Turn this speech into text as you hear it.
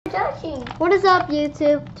touching. What is up,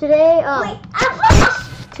 YouTube? Today,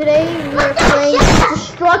 today we're playing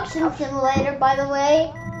Destruction Simulator, by the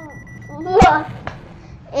way.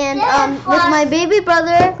 And with my baby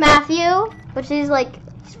brother Matthew, which he's like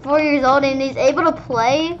 4 years old, and he's able to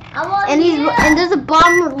play. And there's a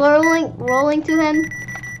bomb rolling to him.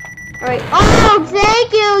 All right. Oh,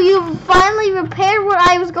 thank you! You finally repaired what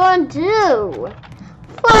I was going to do.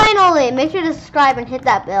 Finally, make sure to subscribe and hit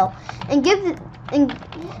that bell, and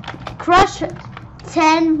crush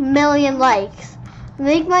 10 million likes.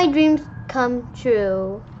 Make my dreams come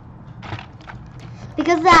true.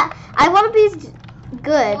 Because I want to be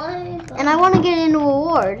good, and I want to get an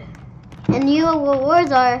award. And you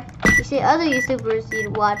awards are, you see other YouTubers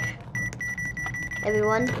you'd watch.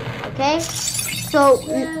 Everyone, okay? So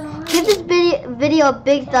give this video a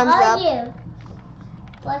big thumbs up.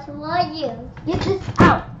 What are you? Get this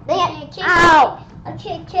out. Ow.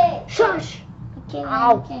 Okay. Shush. Okay.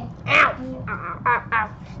 Ow. Okay. Ow. Ow.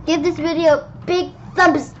 Give this video a big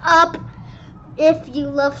thumbs up if you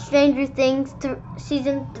love Stranger Things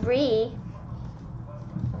season 3,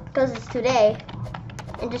 because it's today.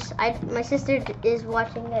 And my sister is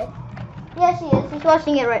watching it. Yeah, she is. She's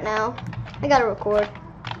watching it right now. I gotta record.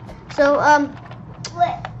 So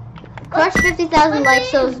crush 50,000 likes.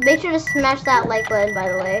 So make sure to smash that like button, by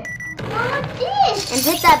the way. And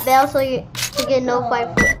hit that bell so you get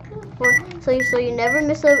notified so you never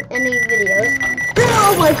miss any videos.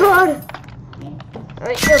 Oh my god!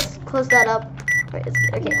 Alright, let's close that up. Right,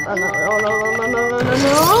 okay. Oh no.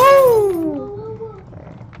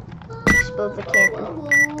 Explode the cannon.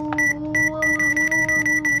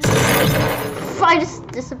 I just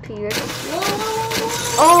disappeared.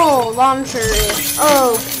 Oh, launcher.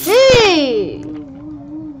 Okay.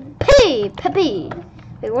 Peppy.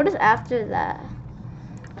 Wait, what is after that?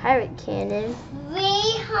 Pirate cannon. 3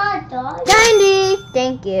 hot dogs. 90.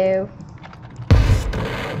 Thank you.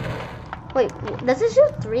 Wait, does it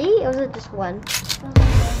shoot 3 or is it just 1?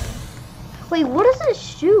 Wait, what does it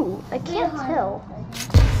shoot? I can't tell.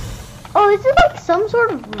 Oh, is it like some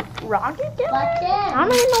sort of rocket gun? I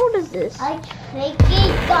don't even know what is this. I think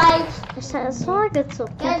it, guys. It's not like it's so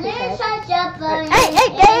Hey,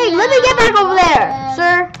 hey, let me get back over there,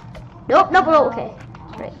 sir. Nope, okay.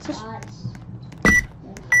 Right, just...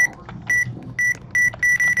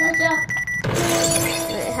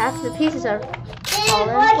 Wait, half the pieces are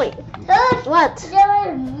fallen. Wait, what?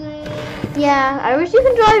 Yeah, I wish you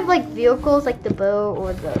can drive like vehicles like the boat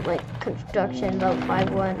or the like construction boat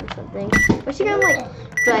 5-1 or something. I wish you can like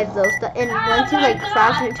drive those stuff. And once you like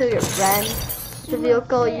crash into your friend, the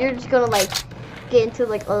vehicle, you're just gonna like get into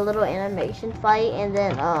like a little animation fight, and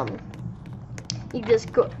then you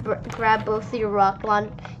just grab both of your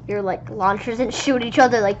launchers and shoot each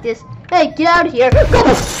other like this. Hey, get out of here!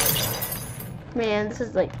 Go! Man, this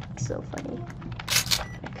is like so funny.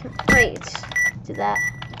 Great, do that.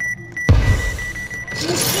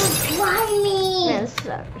 Me. Man, this is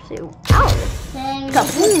actually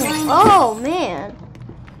oh man,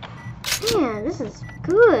 this is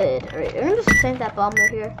good. Alright, I'm gonna just plant that bomb right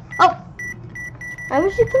here. Oh, I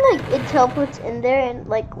wish you can like it teleports in there and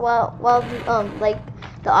like while the like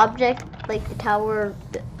the object like the tower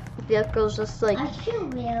the vehicle's just like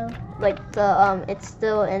it's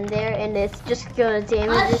still in there and it's just gonna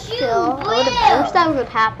damage it still. I wish that would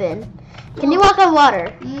happen. Can you walk on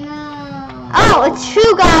water? No. Oh, it's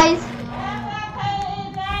true, guys.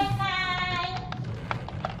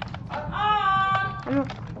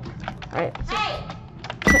 Alright.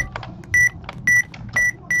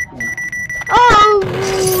 Oh!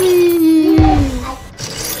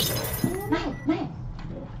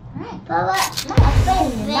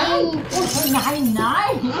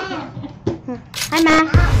 Hi, Ma.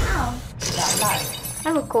 I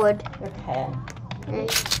record.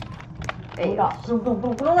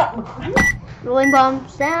 Rolling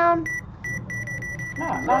bombs down.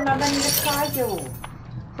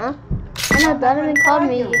 Huh? I know Donovan called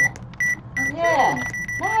me. Yeah.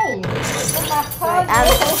 Hey. Right, out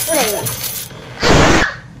of space.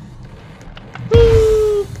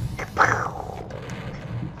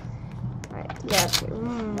 Alright, yeah.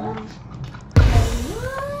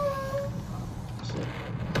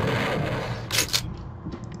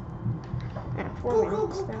 4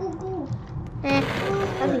 minutes now.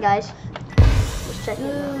 Nothing, guys. Just checking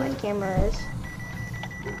what my camera is.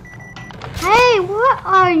 Hey, what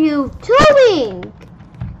are you doing?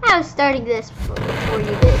 I was starting this before you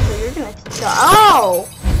did, so you're gonna start. Oh!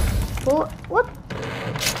 What?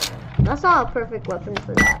 That's not a perfect weapon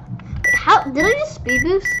for that. Wait, how did I just speed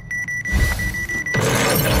boost?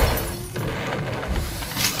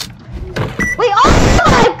 Wait, oh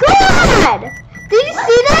my god! Did you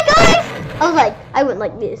see that, I went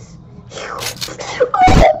like this.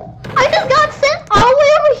 I just got sent all the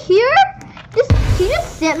way over here. She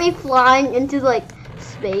just sent me flying into like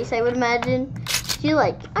space. I would imagine. She's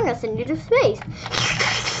like, I'm gonna send you to space.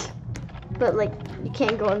 But like, you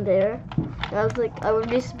can't go in there. And I was like, I would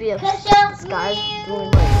just be a sky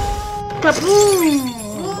doing like kaboom.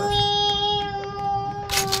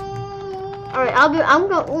 All right, I'm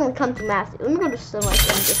gonna come to master. Let me go to sunlight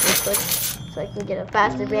just real quick so I can get a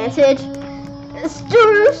fast advantage.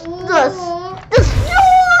 Destroy!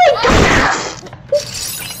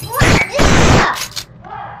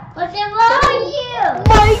 What's wrong you?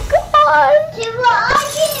 My God! What's wrong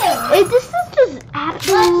you? This is just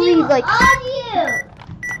absolutely like. What are you?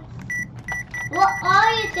 What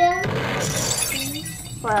are you, Tim?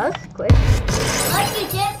 Wow, that's quick. What are you,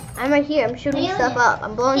 Tim? I'm right here. I'm shooting stuff up.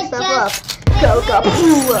 I'm blowing stuff up. Go, go,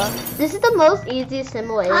 boo. This is the most easiest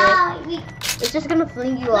simulator. It's just gonna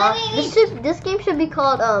fling you off. This game should be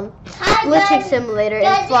called glitching simulator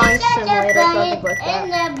and flying simulator, something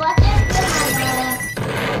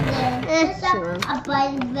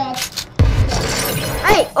like that.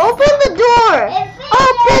 Hey, open the door!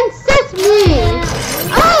 Open sesame!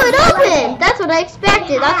 Oh, it opened! That's what I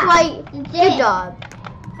expected. That's why. Good job.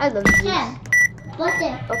 I love these.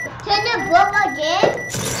 Okay. Okay. Turn the book again.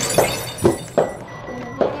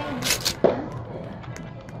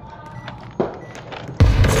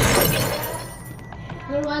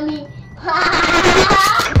 You want me?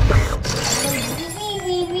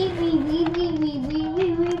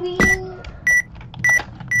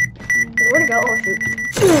 Where'd it go? Oh shoot.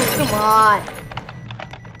 Come on.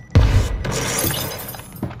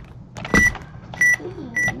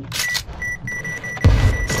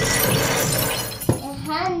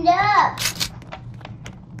 Hand up.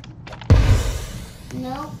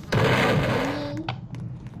 No.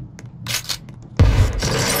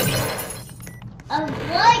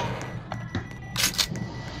 What?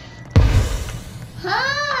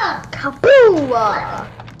 Huh? Kaboo!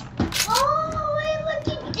 Oh, wait, look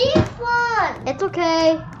at this one. It's okay.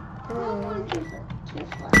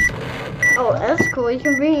 Oh, that's cool. You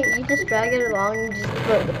can bring it. You just drag it along and just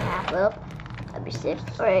put the path up. That'd be sick.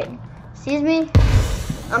 All right. Excuse me.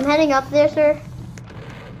 I'm heading up there, sir.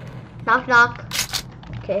 Knock, knock.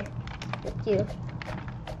 Okay. It's you.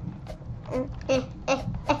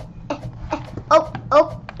 Oh,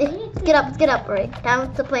 oh. Get up, get up. All right.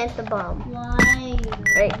 Time to plant the bomb. Why?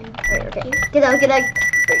 Right, okay. Get out, get out.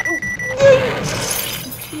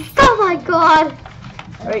 Oh my God.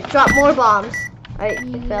 All right, drop more bombs. All right,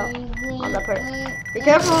 you fell on that part. Be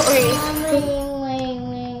careful. Okay.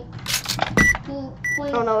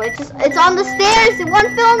 Oh no, it's on the stairs.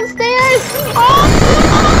 One fell on the stairs.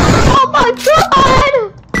 Oh my God.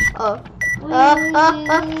 Oh.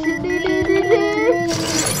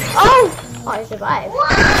 Oh, I survived. I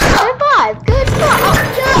survived. Good job.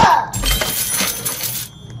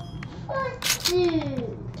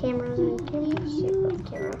 Cameras and cameras.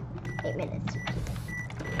 Camera. 8 minutes.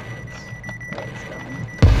 Let's go.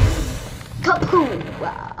 Kapoo!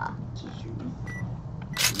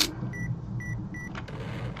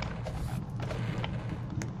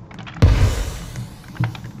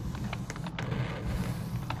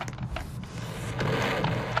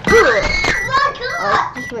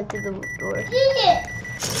 I just went through the door.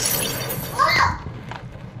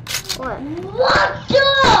 What?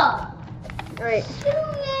 Alright.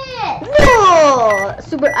 No!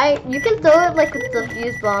 Super, you can throw it like with the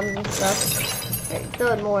fuse bombs and stuff. Alright,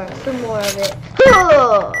 throw it more. Some more of it.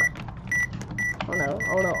 Oh no,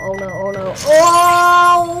 oh no, oh no, oh no.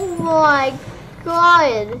 Oh my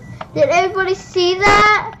God. Did everybody see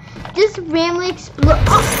that? Just randomly explode.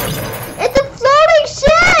 Oh, it's a floating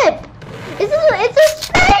ship! It's a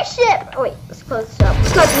spaceship! Oh wait, let's close this up.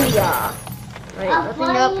 Alright,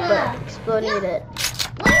 nothing up but exploding it.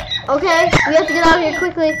 Okay, we have to get out of here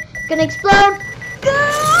quickly. It's gonna explode.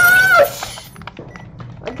 Gosh!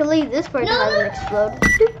 Luckily, this part doesn't explode.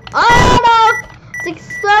 Oh no! It's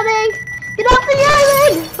exploding! Get off the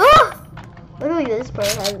island! Oh! Luckily, this part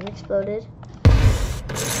hasn't exploded.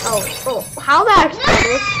 Oh, how that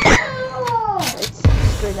exploded? Let's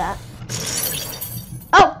screw that.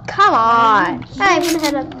 Oh, come on! I'm gonna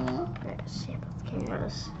head up. Alright, sample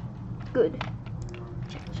cameras. Good.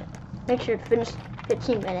 Check. Make sure to finish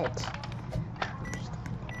 15 minutes.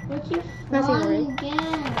 Nothing worrying.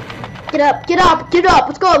 Get up, get up, get up.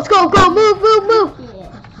 Let's go, go, move.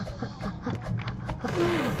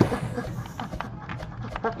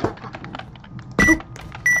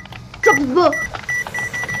 Drop the book.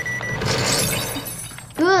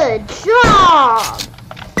 Good job.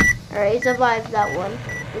 Alright, survived that one.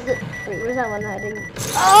 Wait, where's that one heading?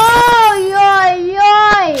 Oh, yo!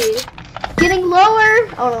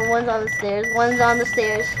 Oh no, one's on the stairs. One's on the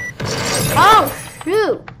stairs. Oh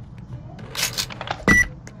shoot!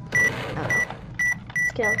 Oh.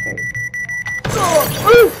 Let's get out here. Oh,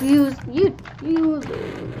 oof, you lose.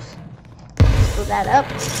 Let's pull that up.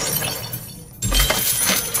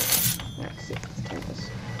 Let's see. Let's turn this.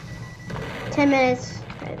 10 minutes.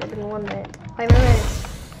 Alright, it's been 1 minute. 5 more minutes.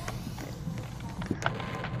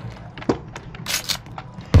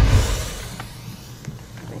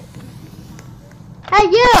 Hey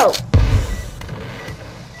you!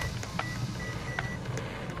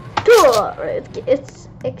 Cool. Right, let's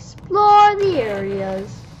explore the areas.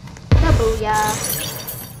 Kabooyah.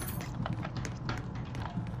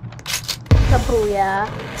 Kabooyah.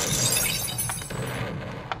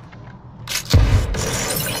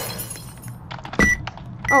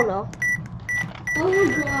 Oh no. Oh my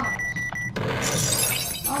gosh.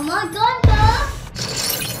 Oh my god, no.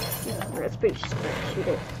 Let's shoot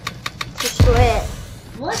it. Destroy it.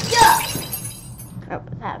 What's up? Oh,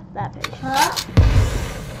 that page. Huh?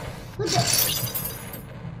 What's up?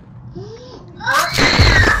 Oh,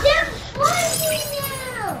 they're fighting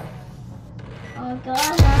now. Oh my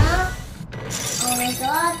god, huh? Oh my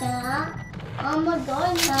god, huh? Oh my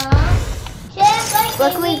god, huh?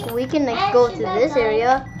 Luckily, we can like, go to this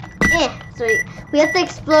area. So we have to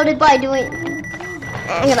explode it by doing.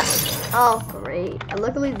 Oh great!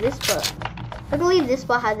 Luckily this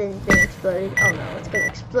spot hasn't been exploded. Oh no, it's gonna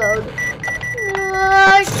explode.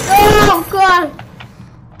 Oh god!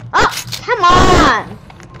 Oh, come on!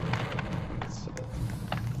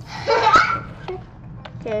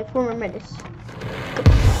 Okay, 4 more minutes.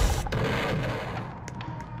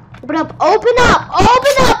 Open up! Open up!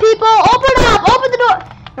 Open up, people! Open up! Open the door!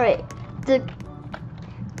 Alright.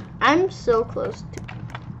 I'm so close to...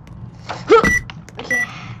 Okay,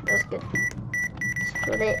 that was good.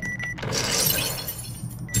 Split it.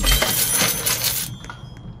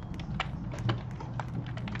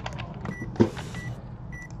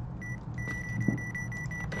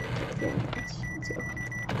 Let's go.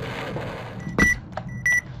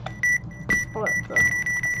 What the...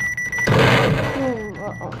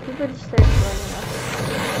 Uh-oh, people just started running up.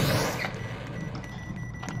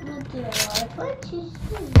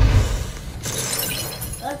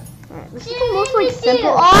 Alright, this is the most like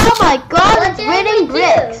simple. Oh my god, it's raining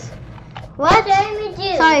bricks. What?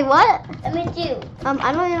 Sorry, what? Let me do.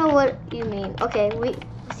 I don't even know what you mean. Okay, let's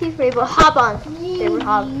see if we're able to hop on. Okay, we're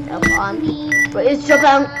hopping up on. But it's jumping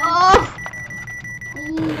on. Oh!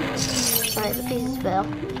 Alright, the pieces fell.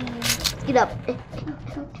 Let's get up.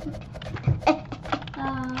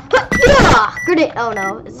 Grenade. Oh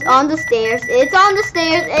no, it's on the stairs. It's on the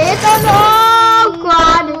stairs. It's on the. Oh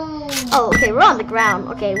god. Oh, okay, we're on the ground.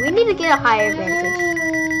 Okay, we need to get a higher vantage.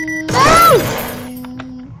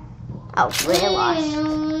 Oh, realized.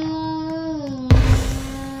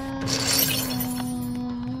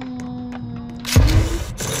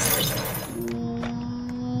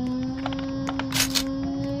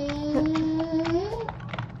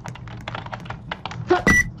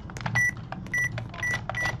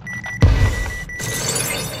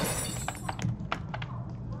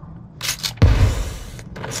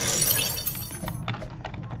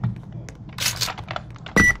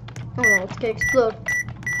 It's gonna explode.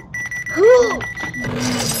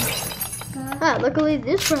 Luckily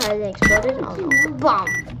this one hasn't exploded. Oh no, it's a bomb.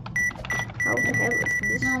 How the hell is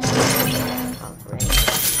this?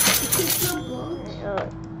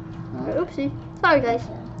 Oopsie. Sorry guys.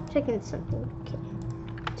 Checking something. Okay.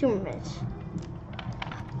 2 more minutes.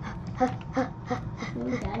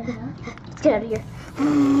 Let's get out of here.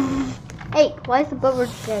 Hey, why is the boat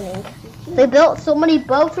returning? They built so many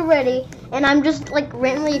boats already, and I'm just like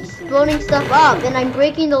randomly exploding stuff up, and I'm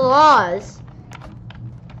breaking the laws.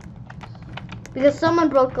 Because someone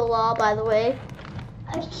broke the law, by the way.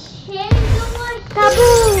 I can't do my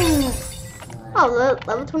Kaboom! Oh,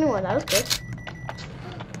 level 21, that was good.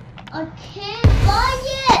 I can't buy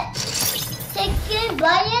it! Can I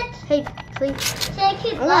buy it? Hey, please. Can I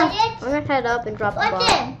buy it? I'm gonna tie it up and drop the bomb.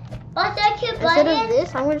 Button! But I can buy Instead it. of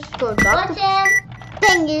this, I'm gonna just go drop the Button!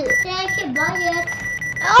 Dang it! Can I buy it?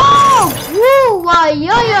 Oh! Woo! Why?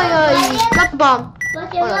 Yo! Drop the bomb.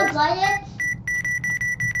 But I will buy it.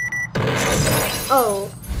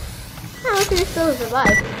 Oh. Oh, okay, it still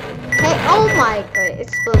survived. Hey, oh my! Alright,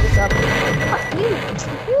 explode this up. You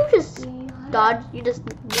just dodge. You just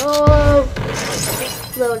no.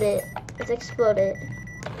 Explode it. Let's explode it.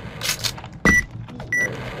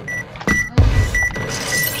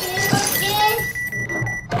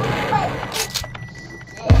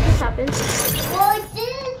 What happened? What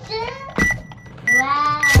is it?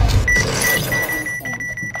 Wow.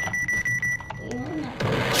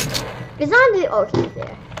 It's on the. Oh, he's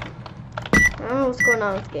there. I don't know what's going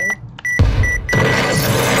on with this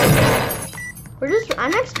game.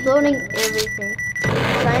 I'm exploding everything.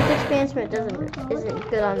 Science experiment isn't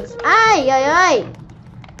good on this. Ay, ay, ay!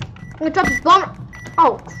 I'm gonna drop this bomb.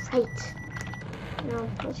 Oh, great. No,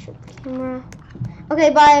 let's shoot the camera.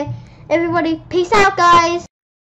 Okay, bye, everybody. Peace out, guys.